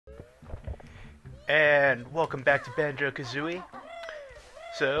And welcome back to Banjo Kazooie.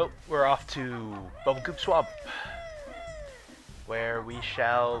 So, we're off to Bubblegoop Swamp, where we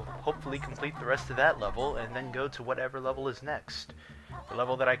shall hopefully complete the rest of that level and then go to whatever level is next. The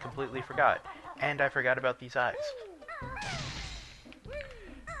level that I completely forgot. And I forgot about these eyes.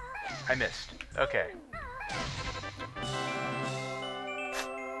 I missed. Okay.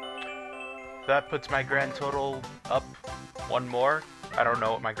 That puts my grand total up one more. I don't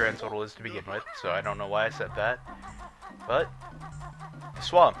know what my grand total is to begin with, so I don't know why I said that. But, the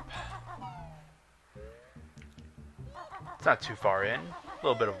swamp. It's not too far in. A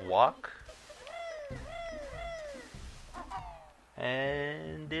little bit of walk.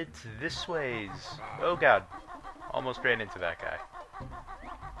 And it's this ways. Oh god. Almost ran into that guy.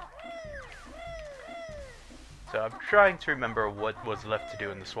 So I'm trying to remember what was left to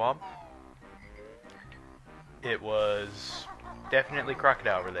do in the swamp. It was definitely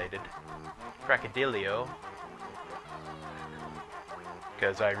crocodile related. Croc-i-dill-io.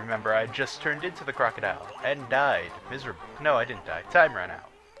 Because I remember I just turned into the crocodile and died miserably. No, I didn't die. Time ran out.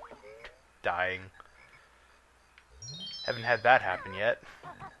 Dying. Haven't had that happen yet.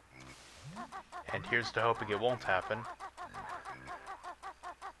 And here's to hoping it won't happen.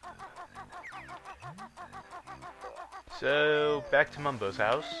 So, back to Mumbo's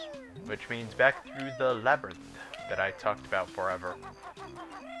house, which means back through the labyrinth that I talked about forever.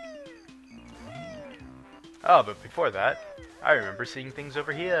 Oh, but before that, I remember seeing things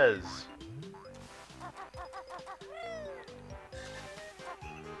over here.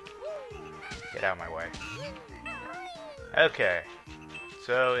 Get out of my way. Okay,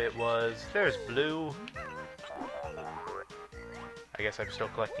 so it was, there's blue. I guess I'm still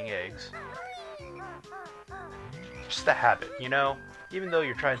collecting eggs. Just a habit, you know? Even though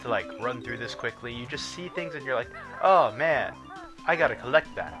you're trying to like run through this quickly, you just see things and you're like, oh man, I gotta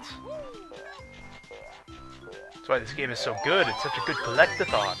collect that. That's why this game is so good. It's such a good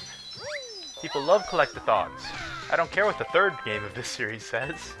collect-a-thon. People love collect-a-thons. I don't care what the third game of this series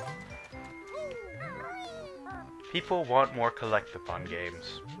says. People want more collect-a-thon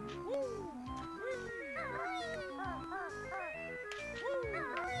games.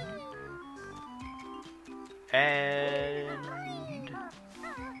 And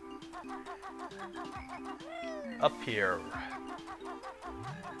up here.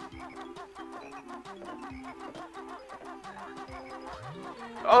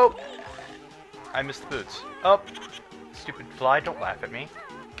 Oh! I missed the boots. Oh! Stupid fly, don't laugh at me.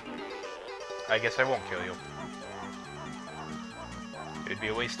 I guess I won't kill you. It'd be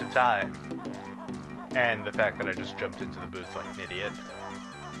a waste of time. And the fact that I just jumped into the boots like an idiot.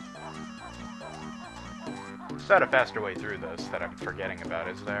 There's not a faster way through this that I'm forgetting about,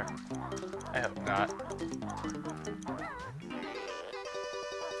 is there? I hope not.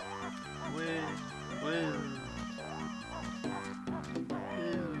 Woo.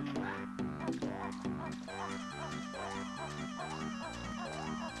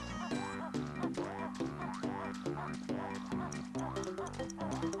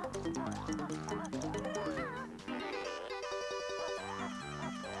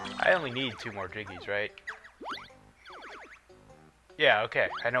 I only need 2 more jiggies, right? Yeah, okay.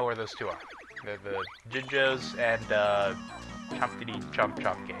 I know where those 2 are. They're the Jinjos and Chompity Chomp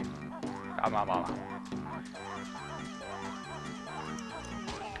Chomp game.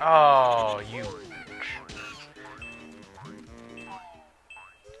 Oh, you.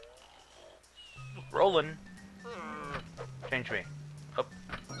 Rollin'. Change me. Up.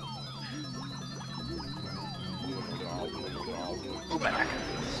 Ooh, back.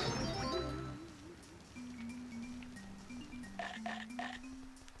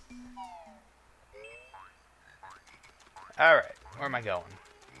 Alright, where am I going?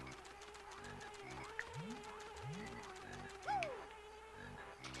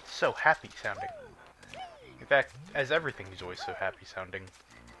 So happy sounding. In fact, as everything is always so happy sounding.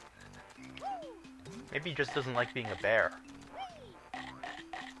 Maybe he just doesn't like being a bear.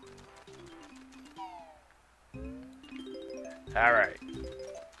 Alright.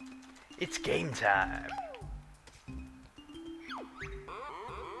 It's game time!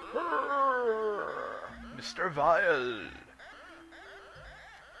 Mr. Vile!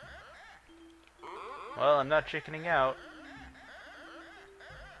 Well, I'm not chickening out.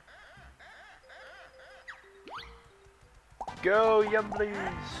 Go, Yumblies!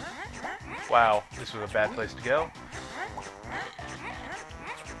 Wow, this was a bad place to go.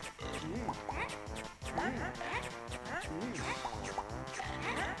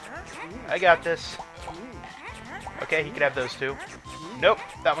 I got this. Okay, he could have those 2. Nope,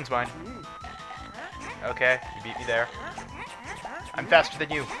 that one's mine. Okay, you beat me there. I'm faster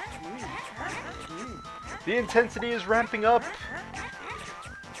than you. The intensity is ramping up.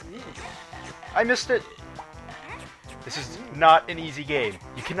 I missed it. This is not an easy game.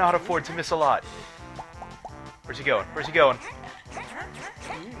 You cannot afford to miss a lot. Where's he going? Where's he going?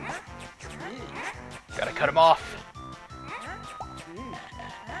 Gotta cut him off.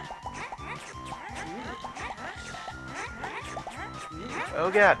 Oh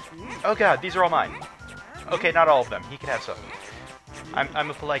god. Oh god, these are all mine. Okay, not all of them. He can have some. I'm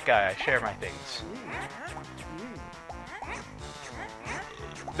a polite guy. I share my things.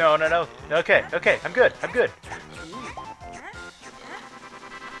 No, no, no. Okay, okay. I'm good. I'm good.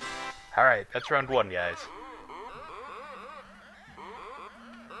 Alright, that's round one, guys.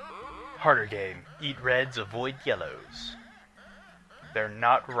 Harder game. Eat reds, avoid yellows. They're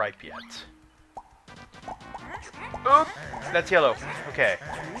not ripe yet. Oop! That's yellow. Okay.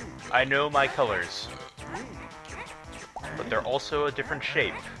 I know my colors. But they're also a different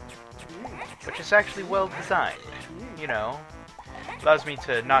shape. Which is actually well designed. You know. Allows me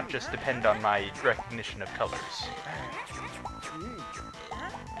to not just depend on my recognition of colors.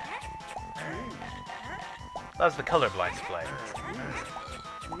 Allows the colorblind to play.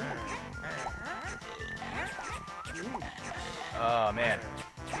 Oh man.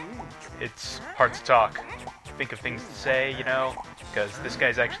 It's hard to talk. Think of things to say, you know? Because this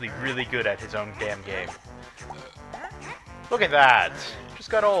guy's actually really good at his own damn game. Look at that! Just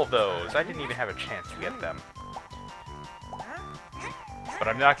got all of those. I didn't even have a chance to get them. But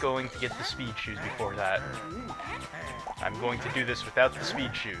I'm not going to get the speed shoes before that. I'm going to do this without the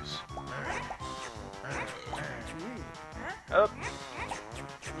speed shoes. Up.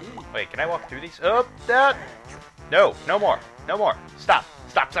 Wait, can I walk through these? Up, that. No, no more. No more. Stop.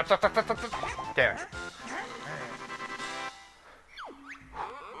 Stop, stop, stop, stop, stop, stop, stop. Damn it.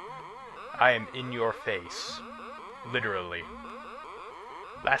 I am in your face. Literally.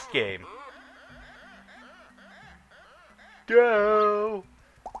 Last game. Go!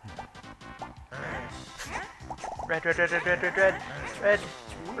 Red, red, red, red, red, red, red, red,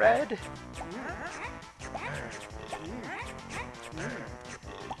 red.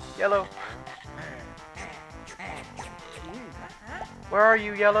 Yellow. Where are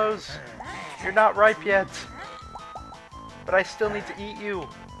you, yellows? You're not ripe yet. But I still need to eat you.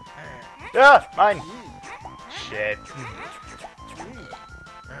 Ah! Mine! Shit.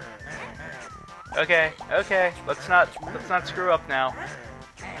 Okay, okay. Let's not screw up now.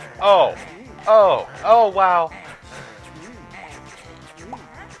 Oh! Oh! Oh, wow!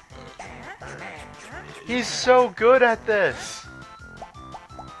 He's so good at this!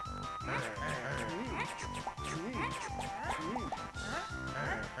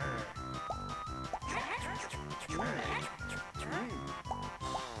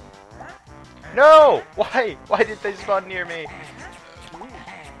 No! Why? Why did they spawn near me?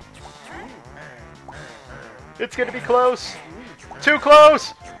 It's gonna be close! Too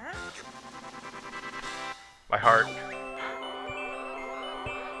close! My heart.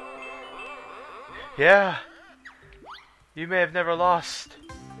 Yeah. You may have never lost.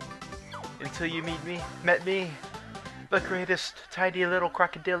 Until you met me. The greatest tiny little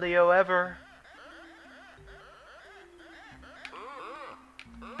Croc-i-dill-io ever.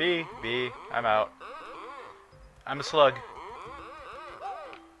 B, I'm out. I'm a slug.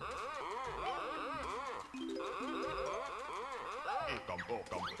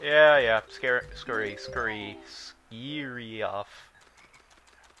 Yeah, scurry off.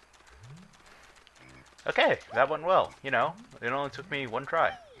 Okay, that went well. You know, it only took me one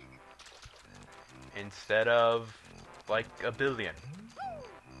try. Instead of, like, a billion.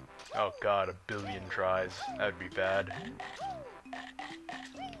 Oh god, a billion tries. That would be bad.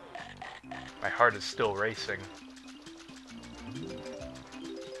 My heart is still racing.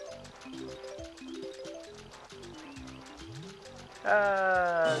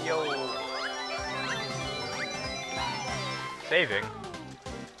 Yo. Saving?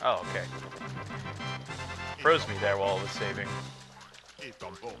 Oh, okay. Froze me there while it was saving.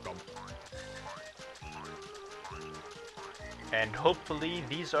 And hopefully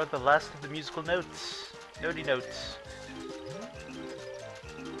these are the last of the musical notes. Notey notes.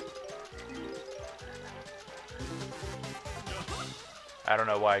 I don't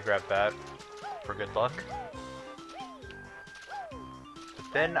know why I grabbed that. For good luck.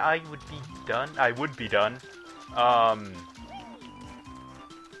 But then I would be done. I would be done.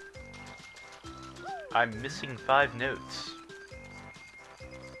 I'm missing 5 notes.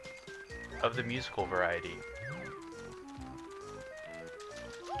 Of the musical variety.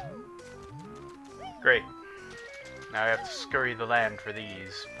 Great. Now I have to scurry the land for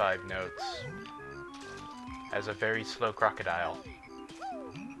these 5 notes. As a very slow crocodile.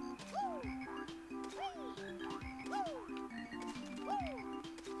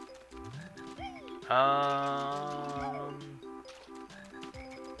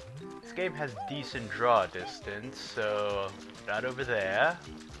 This game has decent draw distance, so not over there.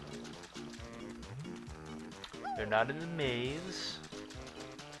 They're not in the maze.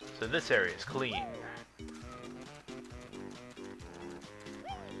 So this area is clean.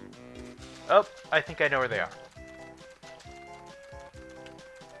 Oh, I think I know where they are.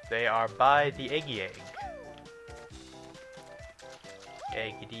 They are by the eggy egg.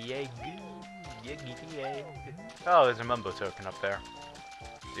 Eggity egg. Eggity egg. Oh, there's a Mumbo token up there.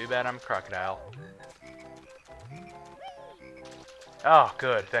 Too bad I'm a crocodile. Oh,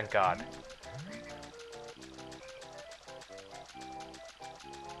 good. Thank God.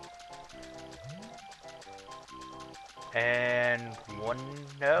 And one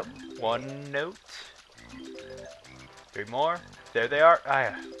note. 3 more. There they are.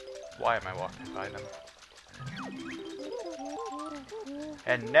 Why am I walking by them?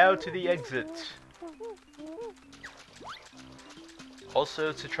 And now to the exit.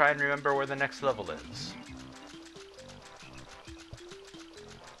 Also to try and remember where the next level is.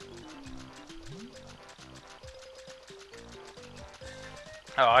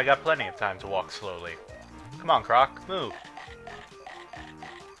 Oh, I got plenty of time to walk slowly. Come on, Croc, move.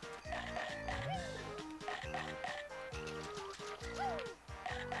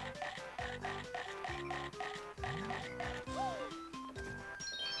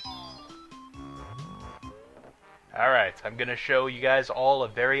 Alright, I'm gonna show you guys all a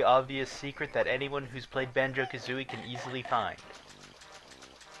very obvious secret that anyone who's played Banjo Kazooie can easily find.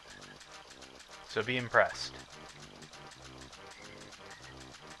 So be impressed.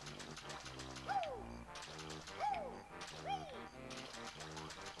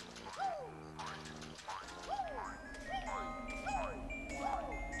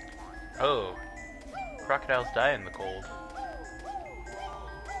 Oh, crocodiles die in the cold.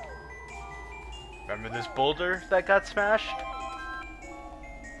 Remember this boulder that got smashed?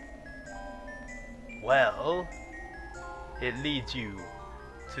 Well, it leads you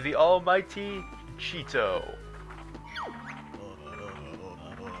to the almighty Cheeto.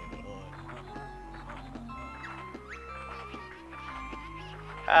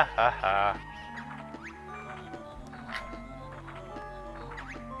 Ha ha ha.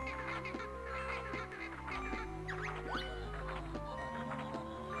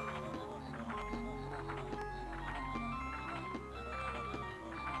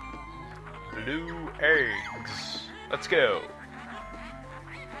 Blue eggs. Let's go.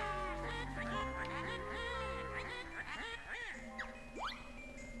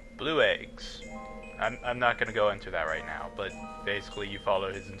 Blue eggs. I'm not gonna go into that right now, but basically you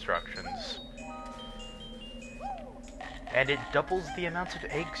follow his instructions. And it doubles the amount of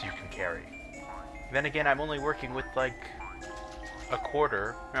eggs you can carry. Then again, I'm only working with like a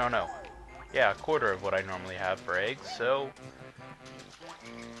quarter. No. Yeah, a quarter of what I normally have for eggs, so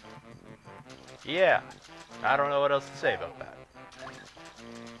yeah, I don't know what else to say about that.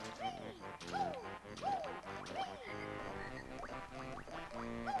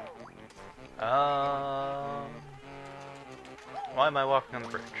 Why am I walking on the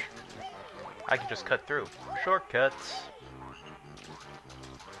bridge? I can just cut through. Shortcuts.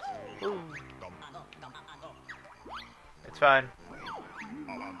 Ooh. It's fine.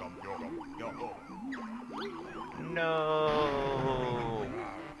 No.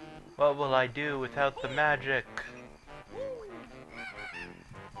 What will I do without the magic?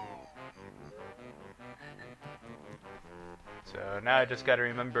 So now I just gotta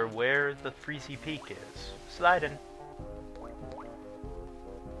remember where the Freezy Peak is. Sliding.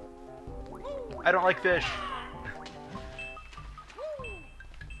 I don't like fish.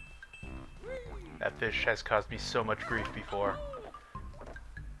 That fish has caused me so much grief before.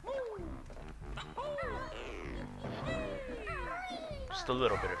 Just a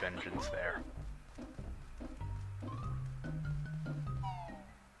little bit of vengeance there.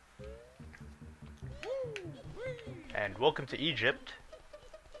 And welcome to Egypt,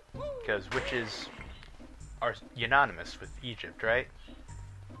 because witches are unanimous with Egypt, right?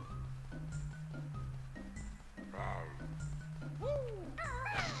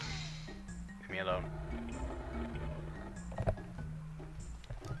 Leave me alone.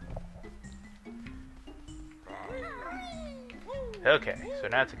 Okay, so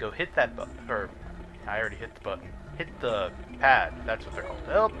now to go hit that button, or I already hit the button. Hit the pad, that's what they're called.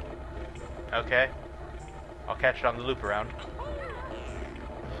 Oh! Okay. I'll catch it on the loop around.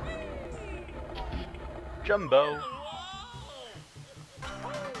 Jumbo!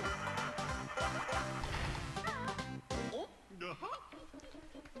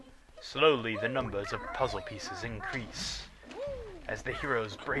 Slowly the numbers of puzzle pieces increase, as the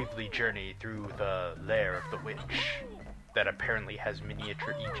heroes bravely journey through the lair of the witch that apparently has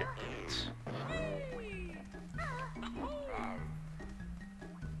miniature Egypt in it.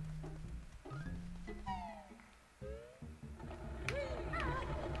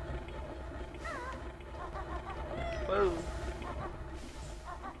 Whoa.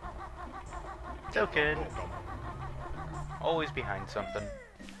 Token. Always behind something.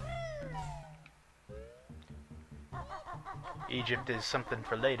 Egypt is something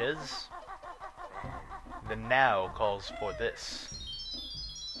for laters. The now calls for this.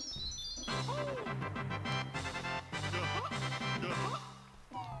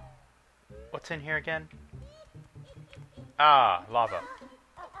 What's in here again? Ah, lava.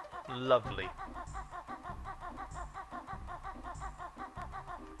 Lovely.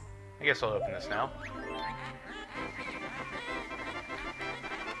 I guess I'll open this now.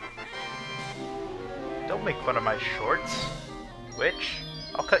 Don't make fun of my shorts, witch.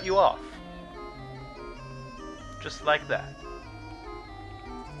 I'll cut you off. Just like that.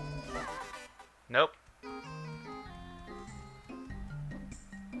 Nope.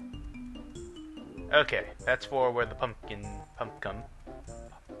 Okay, that's for where the pumpkin,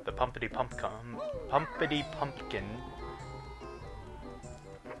 the pumpity pumpkin,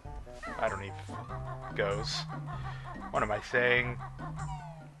 I don't even, goes. What am I saying?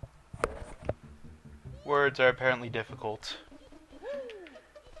 Words are apparently difficult.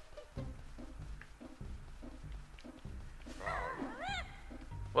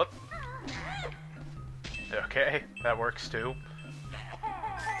 Whoop. Okay, that works too.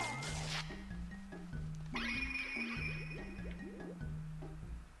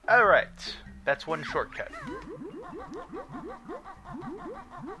 Alright, that's one shortcut.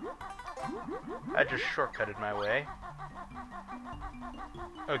 I just shortcutted my way.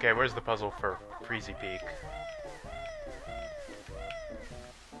 Okay, where's the puzzle for Freezy Peak?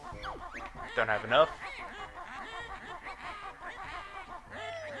 Don't have enough.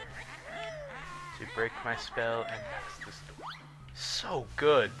 To break my spell and pass this door. So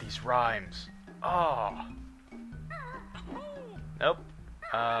good, these rhymes. Oh. Nope.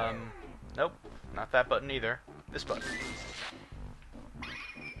 Nope. Not that button either. This button.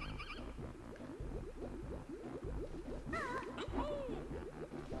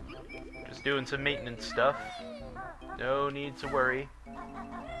 Just doing some maintenance stuff. No need to worry.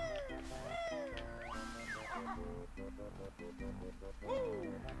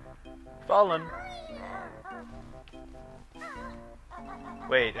 Fallen.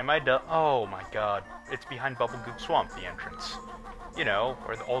 Wait, am I done? Oh my god. It's behind Bubblegoo Swamp, the entrance. You know,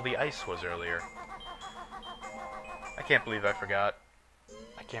 where all the ice was earlier. I can't believe I forgot.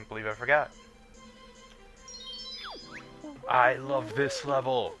 I can't believe I forgot. I love this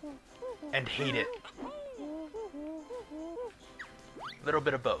level. And hate it. Little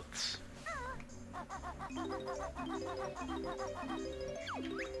bit of both.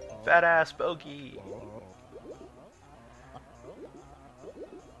 Fat ass bogey.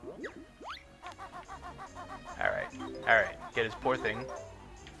 Alright, alright. Get his poor thing.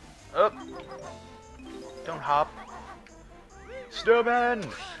 Up. Don't hop. Snowman!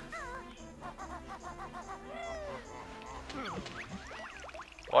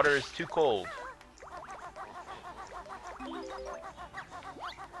 Water is too cold.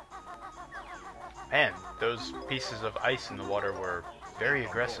 Man, those pieces of ice in the water were very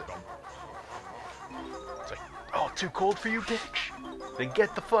aggressive. It's like, oh, too cold for you, bitch? Then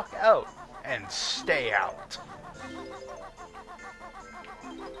get the fuck out and stay out.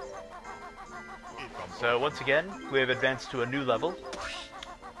 So once again, we have advanced to a new level.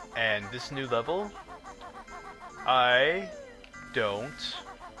 And this new level, I don't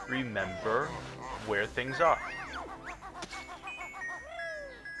remember where things are.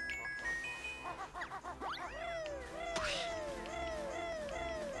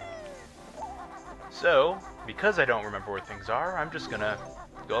 So, because I don't remember where things are, I'm just gonna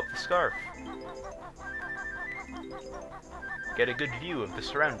go up the scarf. Get a good view of the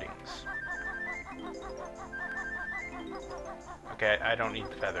surroundings. Okay, I don't need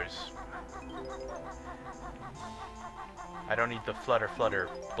the feathers. I don't need the flutter flutter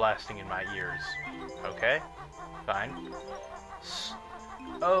blasting in my ears. Okay, fine.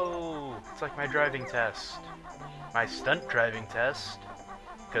 Oh, it's like my driving test. My stunt driving test.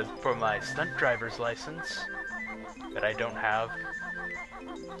 Because for my stunt driver's license, that I don't have,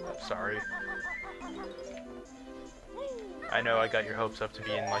 I'm sorry. I know I got your hopes up to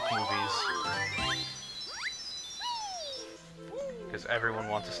be in, like, movies. Because everyone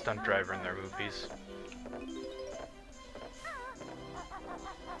wants a stunt driver in their movies.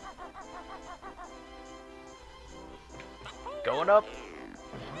 Going up.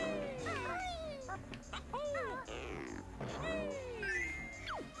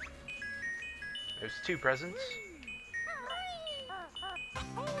 There's 2 presents.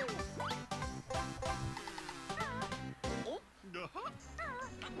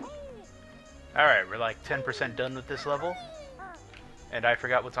 Alright, we're like 10% done with this level. And I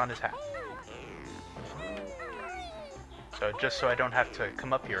forgot what's on his hat. So just so I don't have to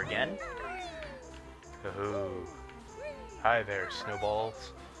come up here again. Oh. Hi there,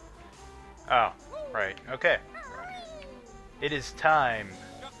 snowballs. Oh, right, okay. It is time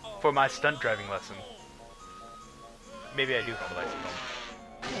for my stunt driving lesson. Maybe I do have a license.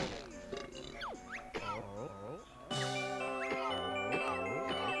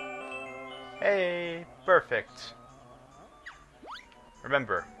 Hey, perfect.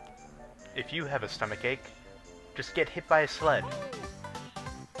 Remember, if you have a stomachache, just get hit by a sled.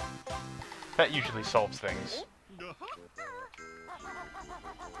 That usually solves things.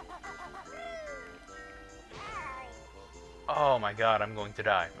 Oh my god, I'm going to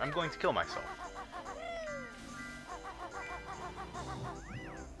die. I'm going to kill myself.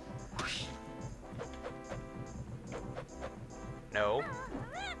 No.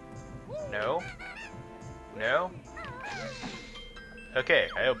 No. No. Okay,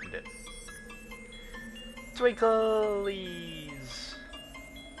 I opened it. Twinklies!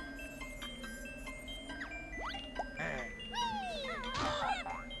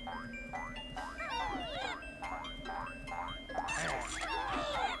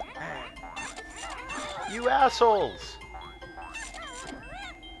 You assholes!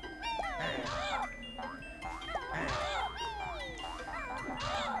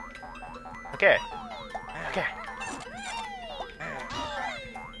 Okay. Okay.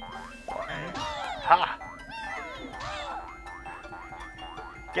 Ha!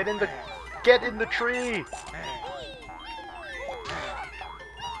 Get in the tree!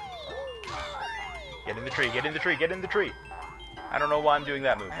 Get in the tree, get in the tree, get in the tree! I don't know why I'm doing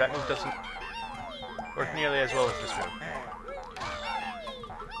that move. That move doesn't work nearly as well as this move.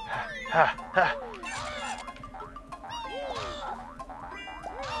 Ha! Ha!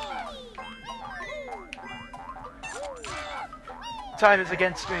 Time is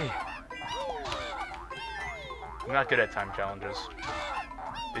against me! I'm not good at time challenges.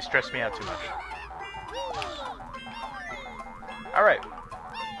 They stress me out too much. Alright.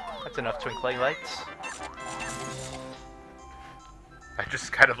 That's enough twinkling lights. I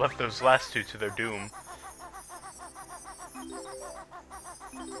just kind of left those last 2 to their doom.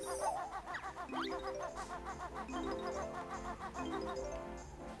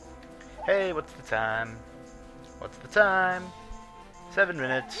 Hey, what's the time? What's the time? 7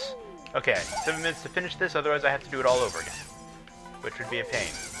 minutes. Okay, 7 minutes to finish this, otherwise I have to do it all over again. Which would be a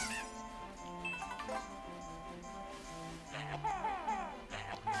pain.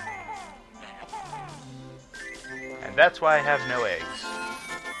 And that's why I have no eggs.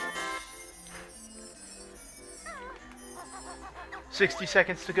 60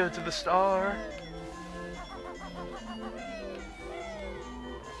 seconds to go to the star.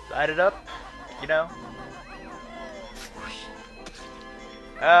 Light it up, you know.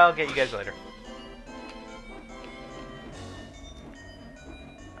 I'll get you guys later.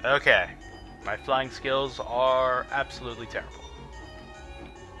 Okay. My flying skills are absolutely terrible.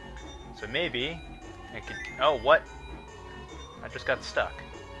 So maybe I could... Oh, what? I just got stuck.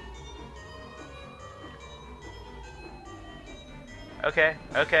 Okay,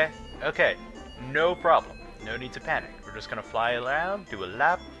 okay, okay. No problem. No need to panic. We're just gonna fly around, do a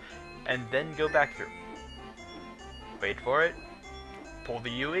lap, and then go back through. Wait for it. Pull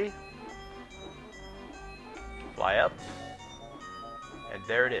the Yui. Fly up. And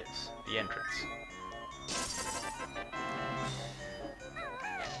there it is. The entrance.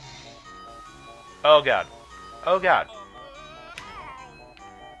 Oh god. Oh god.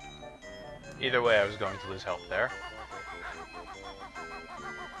 Either way, I was going to lose health there.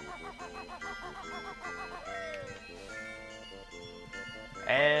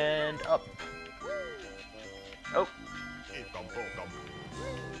 And up. Oh.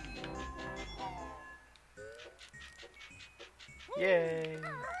 Yay.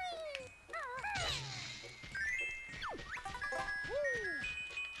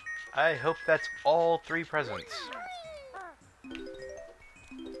 I hope that's all 3 presents.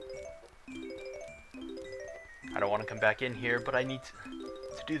 I don't want to come back in here, but I need to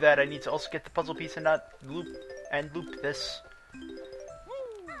do that. I need to also get the puzzle piece and not loop this.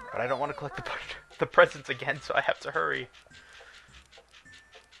 But I don't want to collect the presents again, so I have to hurry.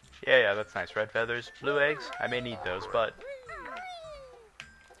 Yeah, that's nice. Red feathers, blue eggs. I may need those, but...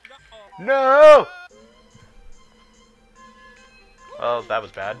 No! Well, that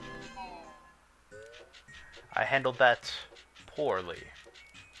was bad. I handled that poorly.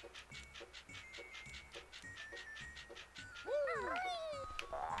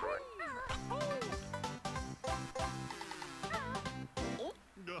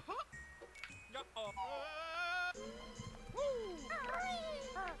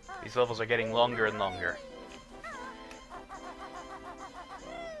 These levels are getting longer and longer.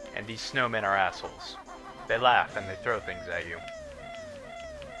 And these snowmen are assholes. They laugh and they throw things at you.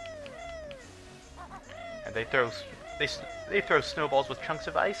 And they throw snowballs with chunks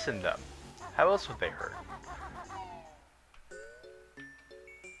of ice in them. How else would they hurt?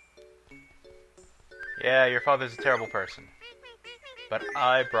 Yeah, your father's a terrible person. But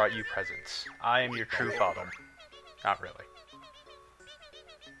I brought you presents. I am your true father. Not really.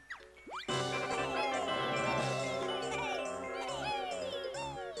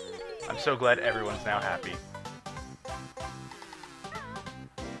 I'm so glad everyone's now happy.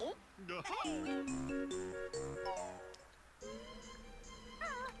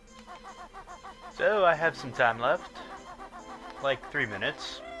 So, I have some time left. Like 3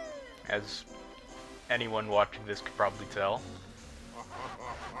 minutes. As anyone watching this could probably tell.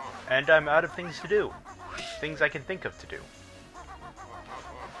 And I'm out of things to do. Things I can think of to do.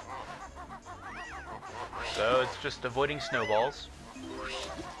 So, it's just avoiding snowballs.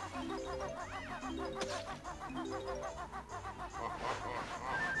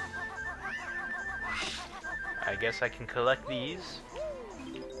 I guess I can collect these.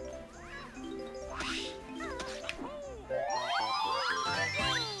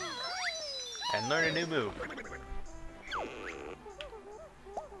 And learn a new move.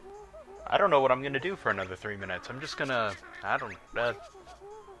 I don't know what I'm gonna do for another 3 minutes. I'm just gonna,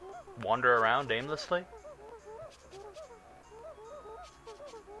 wander around aimlessly.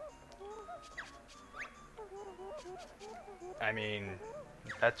 I mean,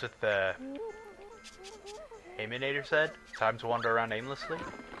 that's what the Aminator said. Time to wander around aimlessly.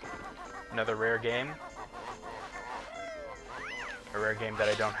 Another rare game. A rare game that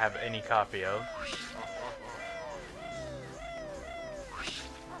I don't have any copy of.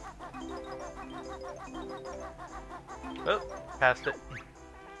 Oh, passed it.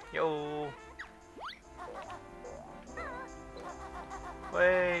 Yo.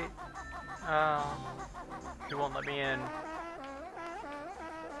 Wait. He won't let me in.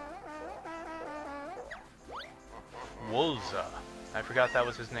 Woza. I forgot that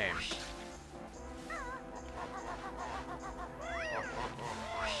was his name.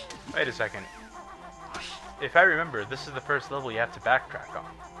 Wait a second. If I remember, this is the first level you have to backtrack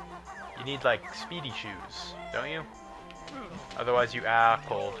on. You need, like, speedy shoes, don't you? Otherwise you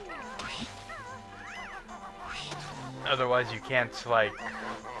cold. Otherwise you can't, like...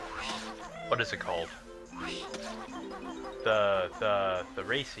 What is it called? The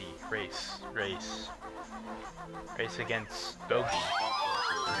race against Bogey.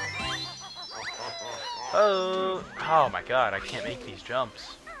 Oh my god, I can't make these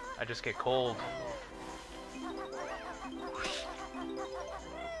jumps. I just get cold.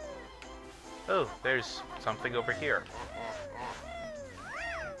 Oh, there's something over here.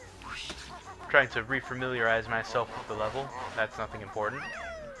 I'm trying to refamiliarize myself with the level. That's nothing important.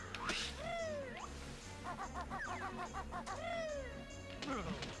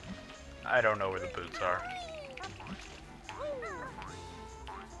 I don't know where the boots are.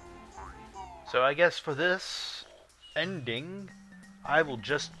 So I guess for this ending, I will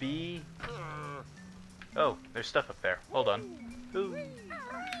just be... Oh, there's stuff up there. Hold on. Ooh.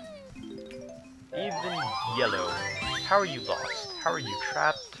 Even yellow. How are you lost? How are you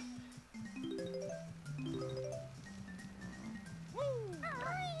trapped?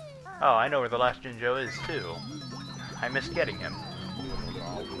 Oh, I know where the last Jinjo is too. I missed getting him.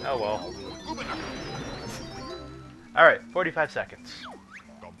 Oh well. Alright, 45 seconds.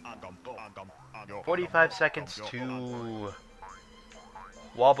 45 seconds to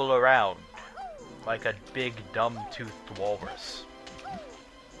wobble around like a big dumb-toothed walrus.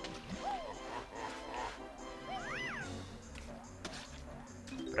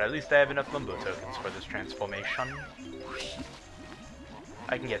 But at least I have enough Limbo tokens for this transformation.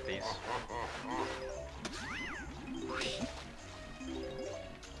 I can get these.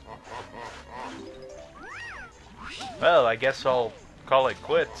 Well, I guess I'll call it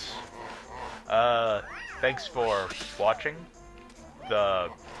quits. Thanks for watching the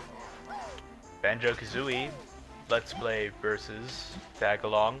Banjo Kazooie Let's Play versus Tag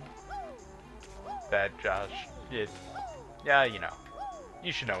Along. That Josh did. Yeah, you know.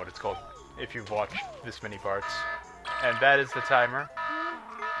 You should know what it's called if you've watched this many parts. And that is the timer.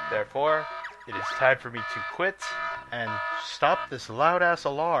 Therefore, it is time for me to quit And stop this loud-ass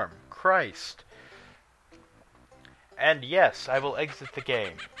alarm. Christ. And yes, I will exit the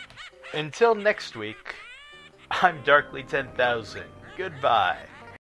game. Until next week, I'm Darkly 10,000. Goodbye.